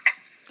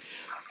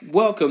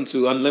Welcome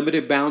to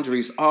Unlimited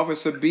Boundaries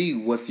Officer B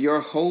with your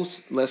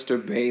host, Lester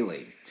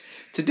Bailey.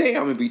 Today,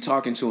 I'm going to be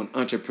talking to an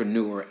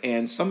entrepreneur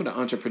and some of the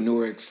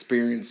entrepreneur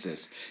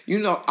experiences.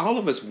 All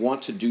of us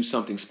want to do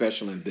something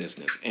special in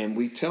business, and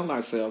we tell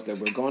ourselves that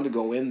we're going to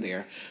go in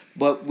there,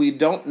 but we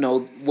don't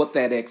know what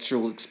that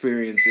actual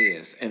experience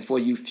is. And for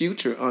you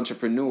future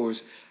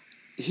entrepreneurs,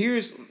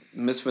 here's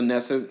Miss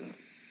Vanessa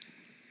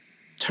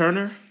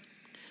Turner.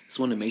 Just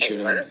want to make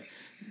sure that Taylor.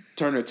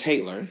 Turner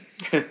Taylor.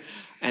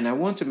 And I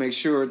want to make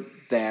sure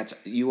that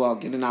you all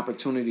get an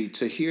opportunity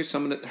to hear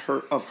some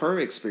of her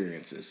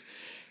experiences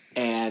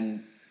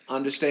and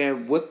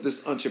understand what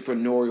this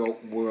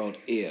entrepreneurial world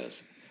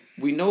is.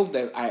 We know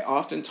that I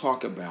often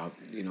talk about,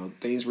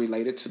 things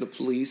related to the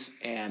police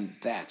and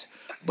that.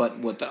 But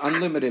with the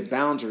unlimited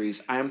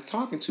boundaries, I am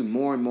talking to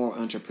more and more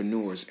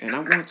entrepreneurs, and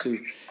I want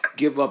to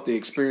give up the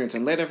experience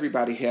and let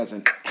everybody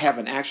have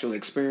an actual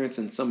experience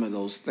in some of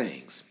those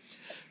things.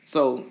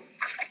 So,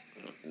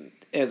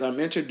 as I'm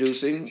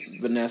introducing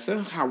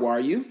Vanessa, how are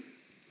you?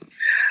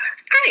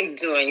 I'm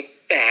doing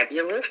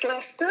fabulous,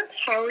 Lester.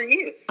 How are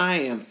you? I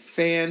am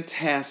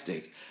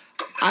fantastic.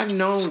 I've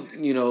known,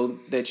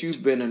 that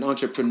you've been an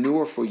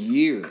entrepreneur for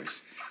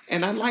years.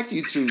 And I'd like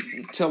you to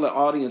tell the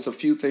audience a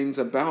few things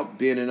about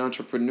being an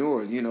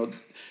entrepreneur,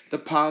 the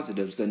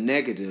positives, the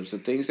negatives, the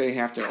things they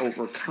have to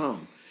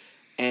overcome.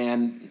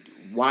 And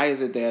why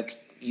is it that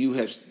you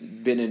have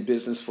been in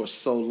business for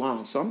so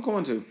long? So I'm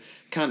going to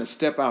kind of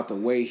step out the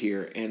way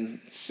here and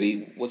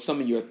see what some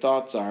of your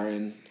thoughts are.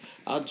 And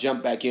I'll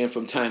jump back in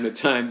from time to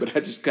time, but I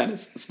just kind of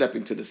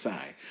stepping to the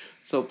side.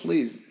 So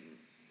please,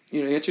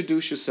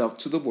 introduce yourself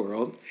to the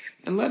world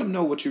and let them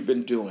know what you've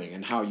been doing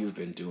and how you've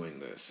been doing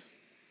this.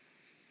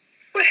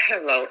 Well,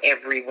 hello,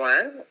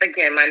 everyone.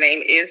 Again, my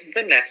name is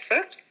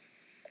Vanessa,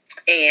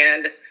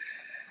 and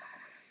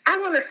I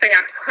want to say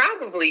I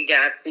probably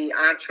got the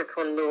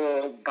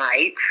entrepreneurial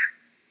bite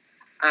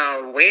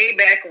way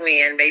back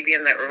when, maybe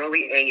in the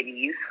early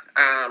 80s,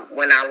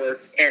 when I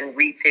was in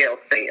retail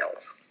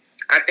sales.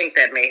 I think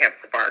that may have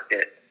sparked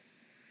it.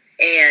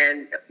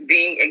 And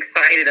being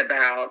excited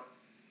about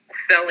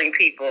selling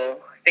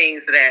people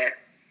things that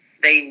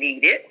they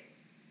needed,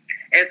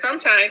 and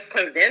sometimes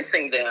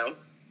convincing them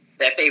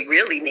that they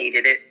really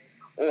needed it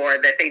or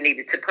that they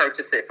needed to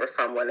purchase it for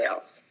someone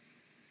else.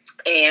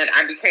 And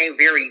I became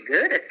very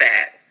good at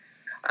that.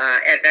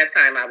 At that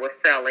time, I was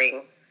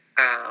selling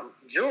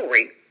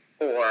jewelry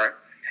for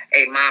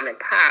a mom and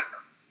pop,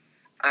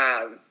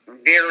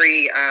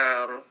 very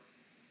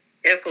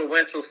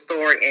influential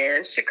store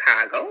in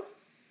Chicago.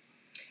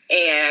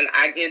 And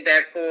I did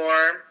that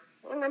for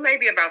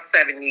maybe about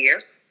 7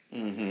 years.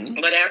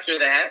 Mm-hmm. But after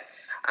that,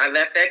 I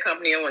left that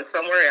company and went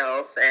somewhere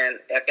else. And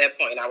at that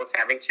point, I was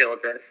having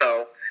children.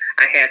 So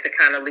I had to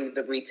kind of leave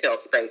the retail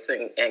space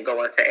and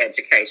go into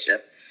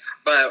education.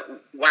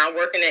 But while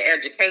working in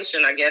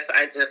education, I guess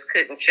I just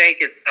couldn't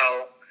shake it.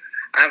 So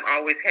I've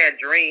always had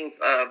dreams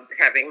of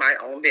having my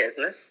own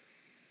business.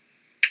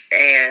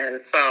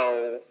 And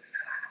so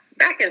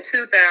back in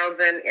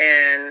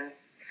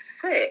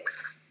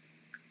 2006,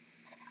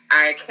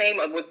 I came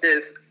up with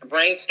this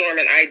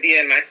brainstorming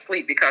idea in my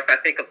sleep because I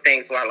think of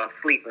things while I'm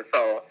sleeping.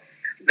 So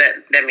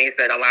that means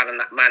that a lot of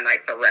my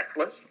nights are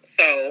restless.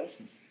 So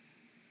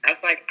I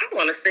was like, I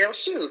want to sell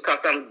shoes because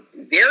I'm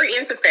very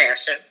into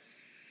fashion,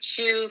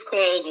 shoes,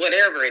 clothes,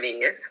 whatever it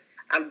is.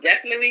 I'm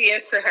definitely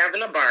into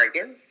having a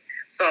bargain.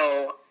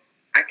 So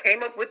I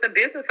came up with a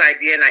business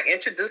idea and I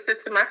introduced it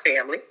to my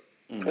family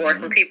or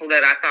some Mm-hmm. people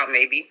that I thought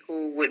maybe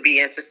who would be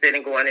interested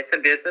in going into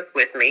business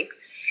with me.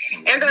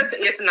 And Mm-hmm. that's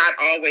it's not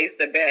always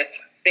the best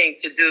thing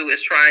to do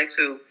is trying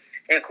to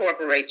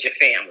incorporate your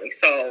family.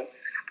 So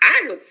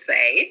I would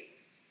say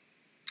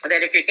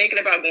that if you're thinking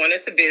about going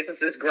into business,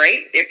 it's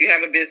great. If you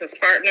have a business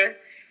partner,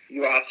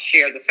 you all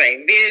share the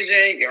same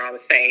vision, you're on the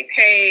same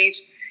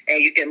page,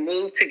 and you can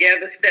move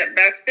together step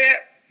by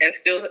step and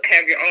still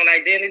have your own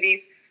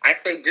identities. I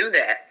say do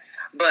that.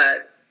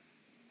 But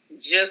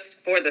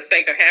just for the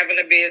sake of having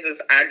a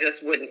business, I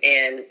just wouldn't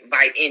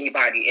invite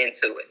anybody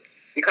into it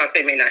because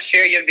they may not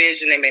share your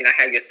vision, they may not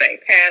have your same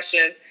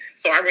passion.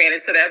 So I ran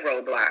into that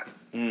roadblock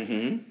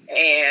Mm-hmm.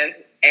 and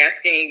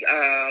asking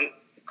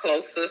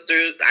close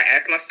sisters. I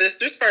asked my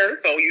sisters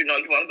first, so you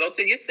want to go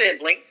to your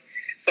siblings.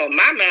 So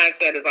my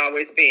mindset has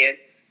always been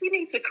we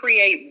need to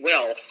create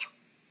wealth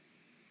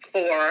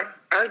for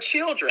our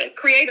children,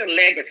 create a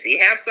legacy,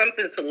 have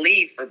something to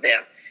leave for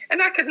them.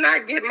 And I could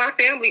not get my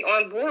family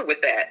on board with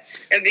that.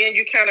 And then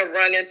you kind of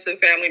run into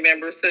family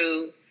members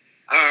who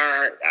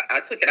I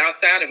took it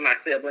outside of my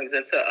siblings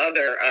into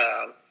other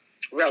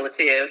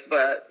relatives,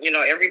 but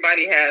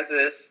everybody has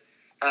this,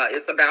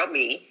 it's about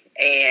me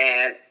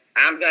and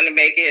I'm going to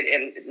make it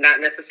and not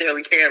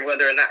necessarily caring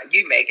whether or not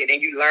you make it. And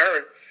you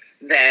learn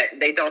that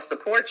they don't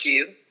support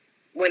you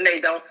when they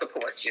don't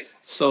support you.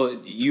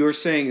 So you're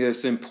saying that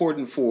it's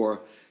important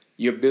for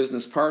your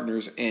business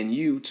partners and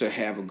you to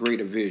have a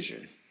greater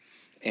vision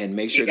and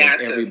make You sure that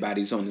got to.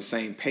 everybody's on the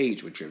same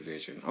page with your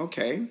vision.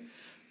 Okay.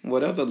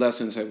 What other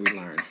lessons have we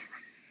learned?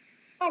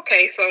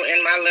 Okay, so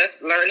in my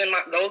learning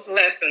those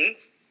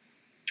lessons,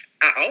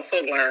 I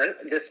also learned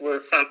this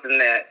was something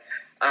that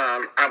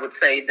I would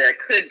say that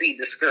could be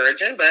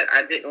discouraging, but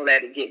I didn't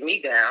let it get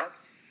me down.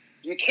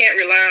 You can't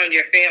rely on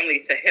your family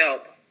to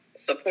help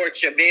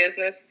support your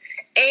business,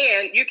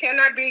 and you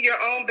cannot be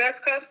your own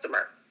best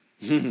customer.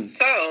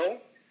 So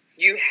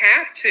you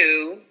have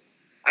to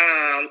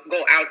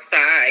go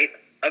outside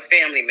of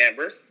family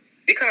members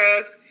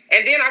because,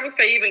 and then I would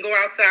say even go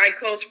outside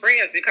close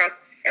friends because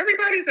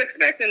everybody's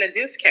expecting a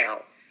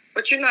discount,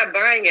 but you're not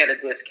buying at a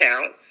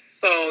discount.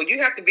 So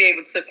you have to be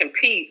able to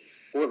compete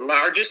with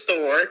larger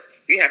stores.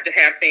 You have to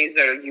have things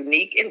that are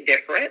unique and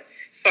different.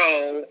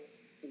 So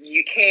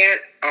you can't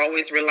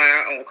always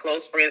rely on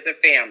close friends and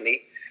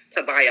family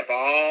to buy up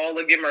all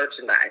of your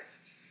merchandise.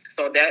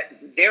 So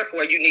that,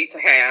 therefore, you need to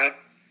have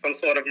some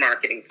sort of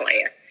marketing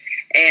plan.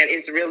 And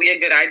it's really a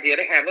good idea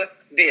to have a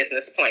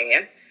business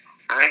plan.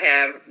 I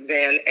have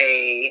been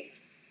a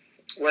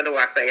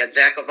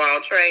jack of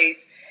all trades,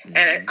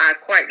 and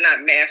I've quite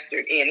not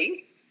mastered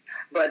any,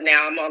 but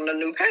now I'm on the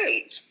new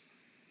page.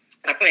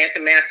 I plan to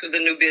master the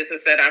new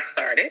business that I've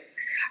started.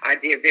 I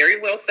did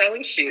very well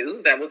selling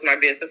shoes. That was my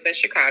business in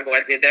Chicago.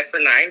 I did that for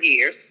 9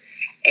 years,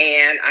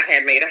 and I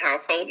had made a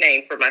household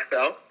name for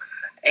myself.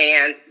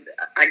 And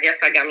I guess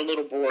I got a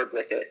little bored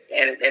with it.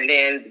 And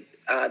then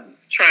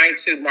trying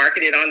to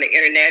market it on the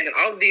internet, and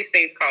all of these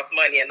things cost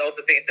money, and those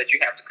are things that you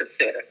have to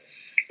consider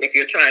if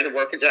you're trying to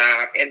work a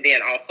job and then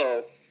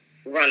also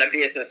run a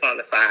business on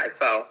the side.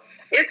 So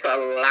it's a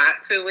lot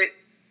to it.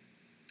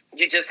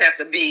 You just have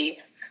to be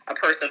a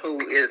person who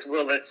is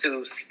willing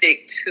to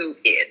stick to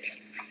it.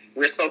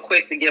 We're so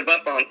quick to give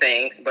up on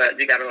things, but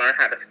you got to learn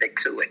how to stick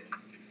to it.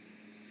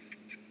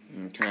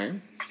 Okay.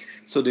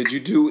 So did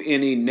you do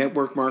any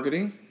network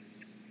marketing?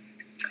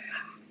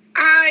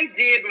 I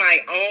did my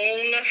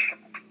own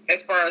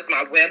as far as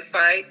my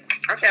website.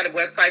 I've had a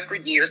website for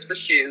years for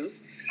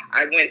shoes.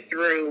 I went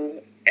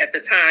through, at the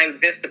time,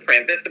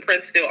 Vistaprint.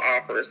 Vistaprint still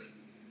offers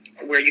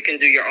where you can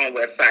do your own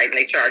website, and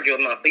they charge you a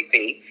monthly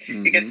fee.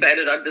 Mm-hmm. You can set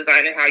it up,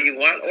 design it how you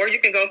want, or you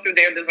can go through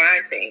their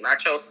design team. I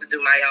chose to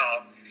do my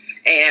own.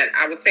 And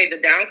I would say the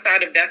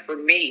downside of that for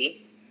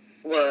me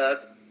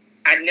was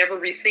I never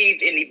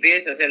received any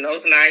business in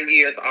those 9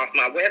 years off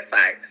my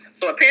website.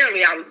 So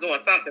apparently I was doing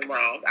something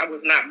wrong. I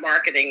was not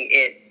marketing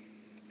it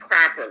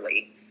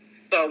properly.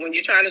 So when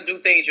you're trying to do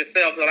things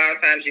yourself, a lot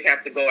of times you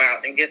have to go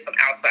out and get some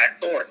outside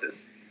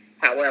sources.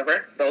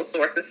 However, those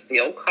sources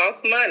still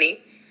cost money.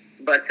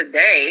 But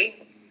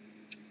today,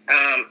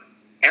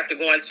 after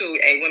going to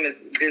a women's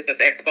business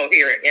expo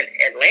here in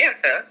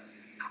Atlanta,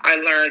 I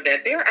learned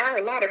that there are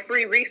a lot of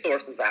free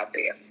resources out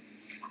there.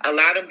 A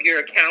lot of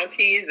your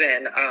counties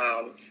and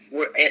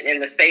in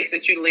the states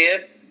that you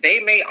live, they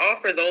may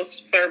offer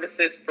those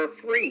services for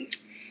free.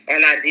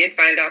 And I did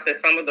find out that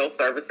some of those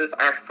services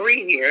are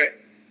free here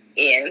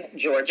in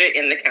Georgia,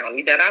 in the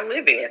county that I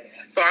live in.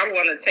 So I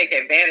want to take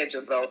advantage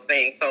of those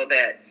things so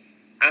that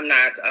I'm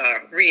not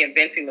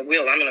reinventing the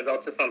wheel. I'm going to go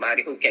to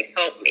somebody who can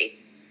help me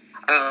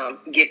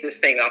get this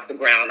thing off the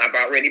ground. I've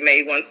already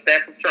made one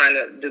step of trying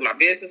to do my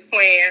business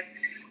plan.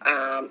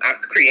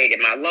 I've created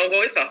my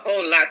logo. It's a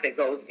whole lot that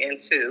goes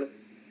into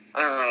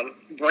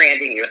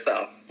branding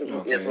yourself,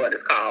 is what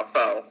it's called.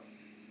 So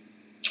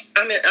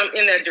I'm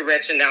in that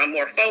direction now. I'm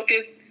more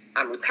focused.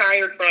 I'm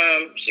retired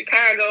from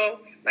Chicago.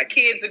 My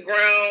kids are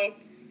grown,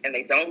 and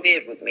they don't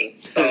live with me.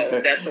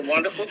 So that's a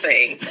wonderful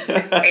thing.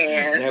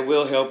 And that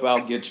will help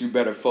out get you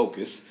better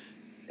focus.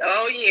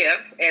 Oh, yeah.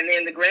 And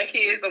then the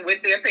grandkids are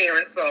with their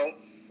parents, so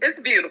it's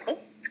beautiful.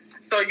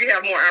 So you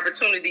have more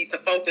opportunity to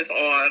focus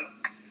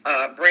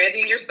on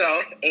branding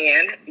yourself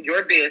and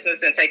your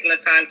business and taking the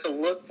time to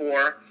look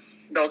for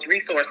those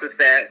resources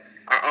that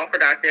are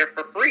offered out there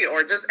for free,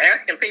 or just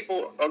asking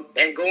people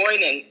and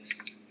going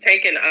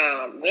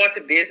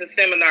to business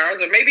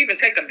seminars, or maybe even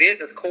take a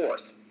business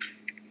course.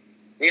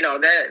 You know,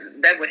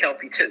 that would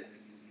help you too.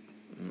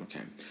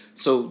 Okay.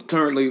 So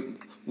currently,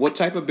 what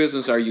type of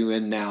business are you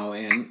in now,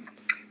 and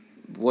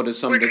what is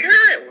some?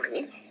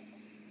 Currently,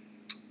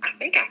 I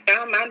think I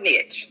found my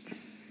niche.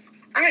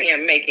 I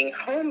am making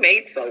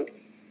homemade soap,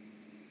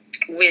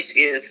 which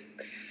is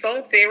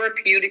so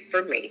therapeutic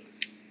for me.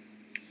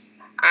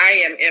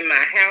 I am in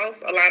my house.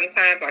 A lot of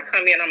times I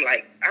come in, I'm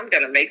like, I'm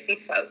going to make some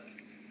soap.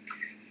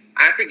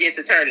 I forget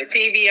to turn the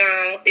TV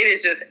on. It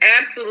is just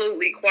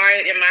absolutely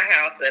quiet in my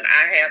house, and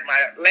I have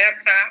my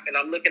laptop, and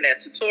I'm looking at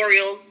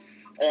tutorials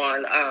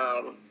on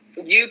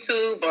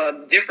YouTube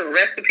of different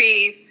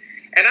recipes,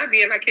 and I'll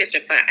be in my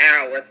kitchen for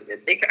hours.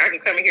 I can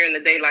come in here in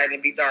the daylight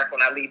and be dark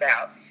when I leave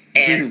out.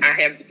 And I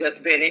have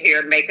just been in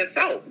here making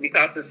soap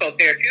because it's so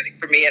therapeutic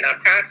for me, and I'm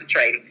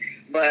concentrating.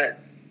 But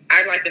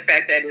I like the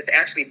fact that it's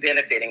actually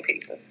benefiting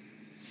people.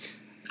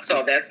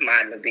 So that's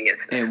my new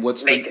business. And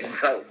what's making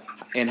soap.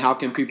 And how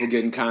can people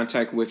get in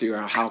contact with you, or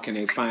how can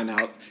they find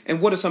out?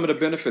 And what are some of the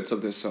benefits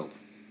of this soap?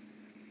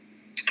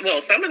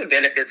 Well, some of the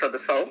benefits of the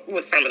soap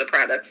with some of the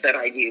products that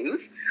I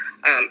use.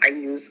 I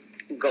use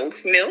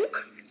goat's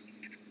milk.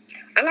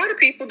 A lot of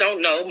people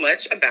don't know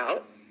much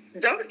about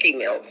donkey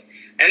milk.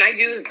 And I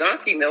use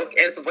donkey milk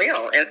as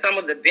well. And some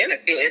of the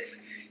benefits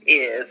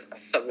is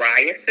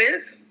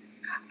psoriasis,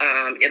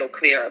 It'll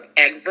clear up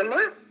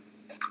eczema.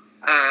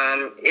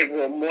 It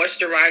will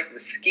moisturize the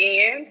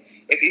skin.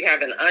 If you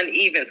have an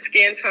uneven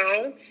skin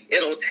tone,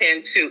 it'll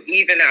tend to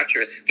even out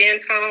your skin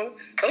tone.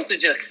 Those are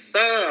just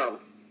some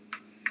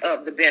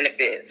of the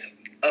benefits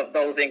of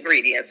those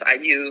ingredients. I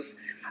use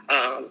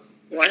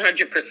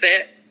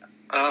 100%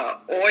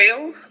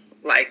 oils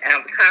like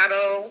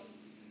avocado.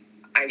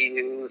 I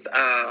use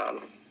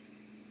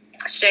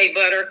shea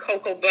butter,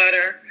 cocoa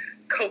butter,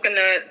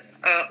 coconut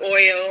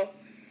oil,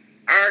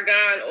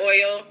 argan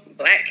oil,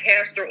 black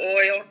castor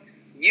oil.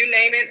 You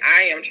name it,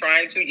 I am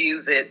trying to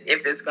use it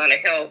if it's going to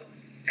help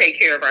take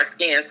care of our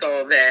skin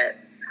so that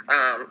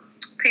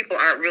people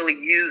aren't really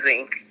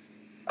using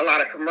a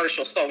lot of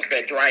commercial soaps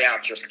that dry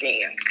out your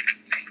skin.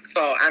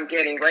 So I'm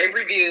getting rave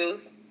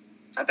reviews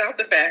about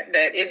the fact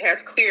that it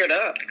has cleared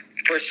up.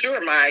 For sure,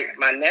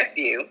 my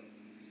nephew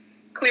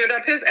cleared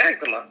up his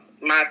eczema.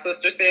 My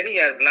sister said he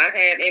has not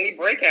had any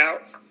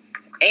breakouts,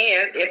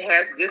 and it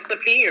has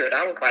disappeared.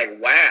 I was like,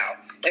 wow.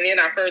 And then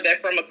I heard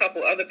that from a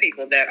couple other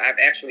people that I've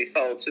actually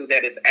sold to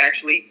that it's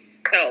actually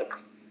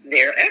helped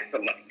their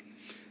eczema.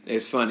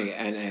 It's funny,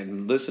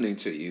 and listening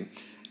to you,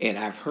 and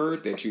I've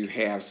heard that you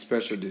have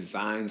special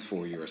designs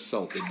for your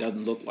soap. It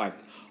doesn't look like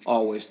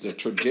always the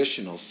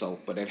traditional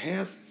soap, but it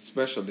has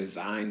special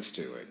designs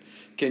to it.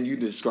 Can you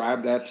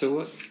describe that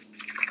to us?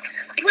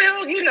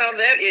 Well,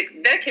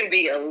 that can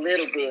be a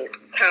little bit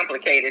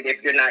complicated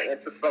if you're not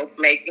into soap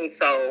making.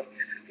 So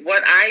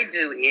what I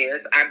do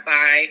is I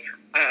buy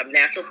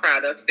natural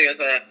products. There's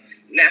a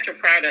natural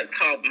product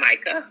called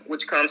mica,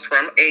 which comes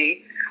from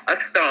a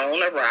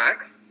stone, a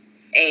rock,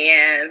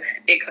 and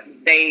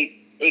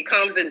it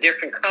comes in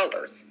different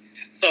colors.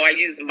 So I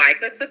use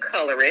mica to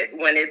color it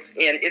when it's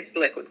in its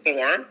liquid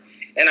form,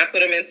 and I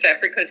put them in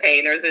separate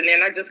containers, and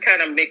then I just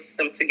kind of mix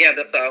them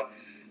together. So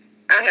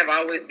I have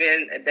always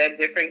been that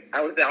different.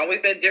 I was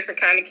always that different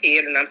kind of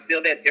kid, and I'm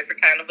still that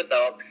different kind of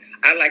adult.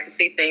 I like to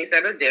see things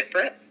that are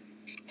different.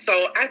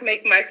 So I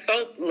make my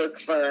soap look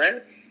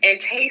fun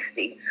and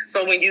tasty.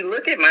 So when you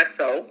look at my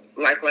soap,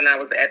 like when I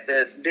was at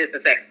this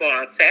business expo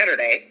on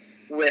Saturday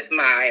with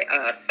my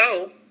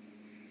soap,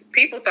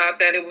 people thought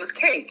that it was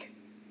cake.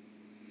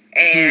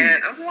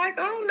 And I'm like,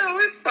 oh, no,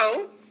 it's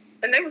soap.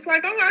 And they was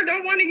like, oh, I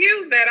don't want to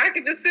use that. I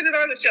can just sit it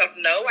on the shelf.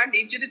 No, I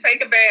need you to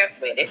take a bath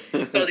with it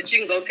so that you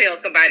can go tell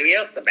somebody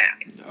else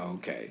about it.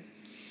 Okay.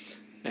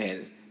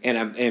 And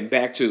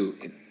back to,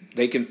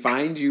 they can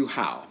find you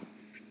how?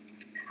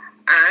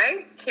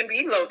 I can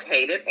be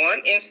located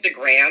on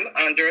Instagram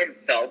under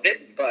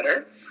Velvet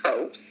Butter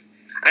Soaps.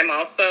 I'm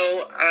also,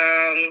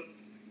 I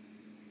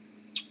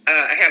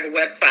have a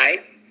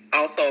website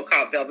also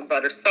called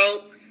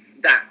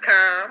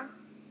velvetbuttersoap.com.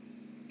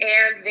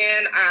 And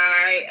then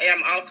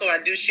I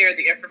do share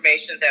the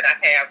information that I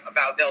have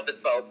about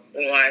Velvet Soap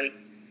on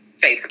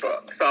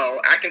Facebook.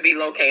 So I can be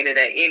located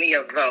at any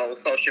of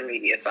those social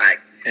media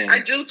sites. And I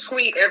do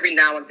tweet every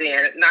now and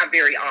then, not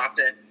very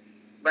often,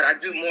 but I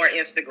do more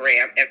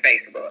Instagram and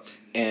Facebook.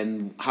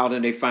 And how do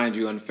they find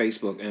you on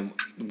Facebook? And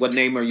what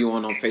name are you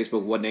on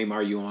Facebook? What name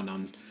are you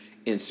on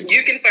Instagram?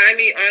 You can find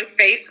me on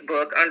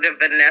Facebook under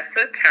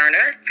Vanessa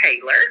Turner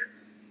Taylor.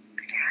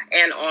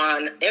 And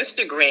on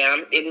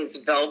Instagram, it is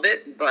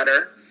Velvet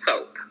Butter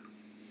Soap.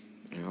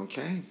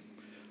 Okay.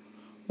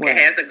 Well, it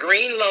has a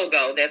green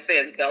logo that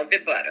says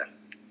Velvet Butter.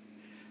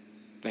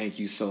 Thank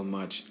you so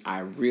much. I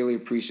really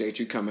appreciate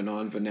you coming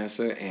on,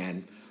 Vanessa,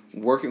 and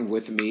working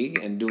with me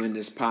and doing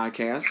this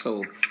podcast.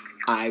 So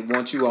I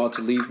want you all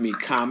to leave me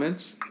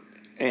comments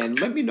and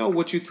let me know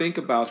what you think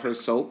about her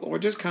soap, or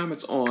just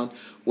comments on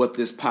what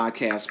this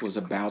podcast was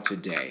about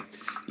today.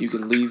 You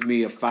can leave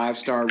me a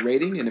 5-star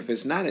rating, and if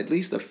it's not at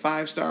least a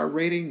 5-star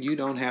rating, you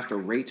don't have to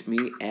rate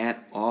me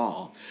at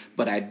all.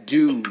 But I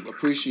do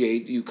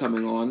appreciate you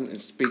coming on and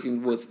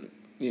speaking with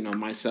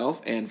myself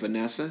and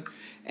Vanessa,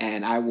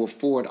 and I will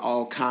forward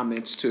all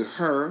comments to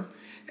her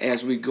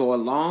as we go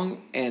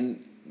along.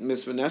 And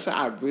Miss Vanessa,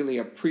 I really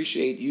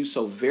appreciate you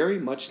so very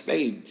much.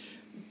 Stay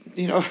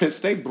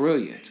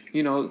brilliant.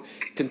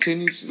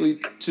 Continuously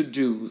to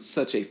do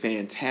such a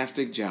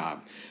fantastic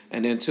job.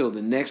 And until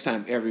the next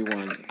time,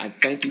 everyone, I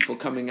thank you for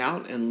coming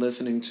out and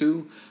listening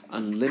to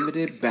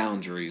Unlimited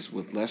Boundaries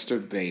with Lester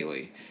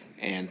Bailey.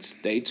 And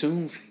stay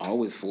tuned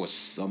always for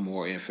some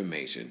more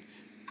information.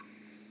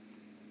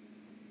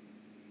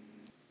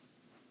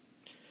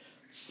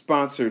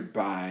 Sponsored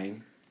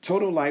by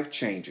Total Life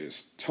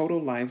Changes. Total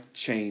Life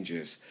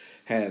Changes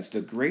has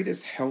the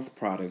greatest health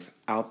products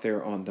out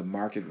there on the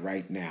market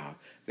right now.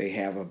 They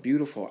have a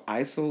beautiful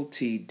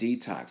ISO-T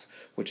Detox,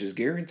 which is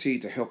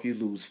guaranteed to help you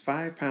lose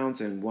 5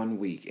 pounds in 1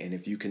 week. And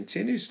if you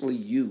continuously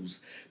use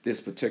this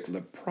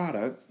particular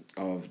product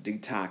of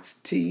Detox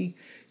Tea,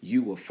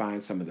 you will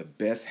find some of the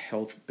best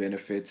health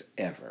benefits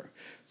ever.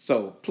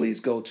 So please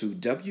go to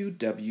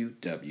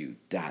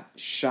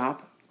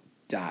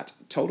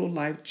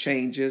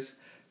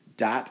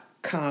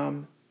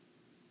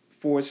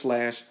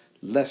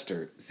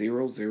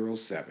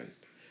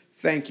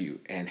Thank you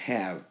and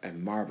have a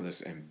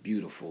marvelous and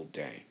beautiful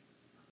day.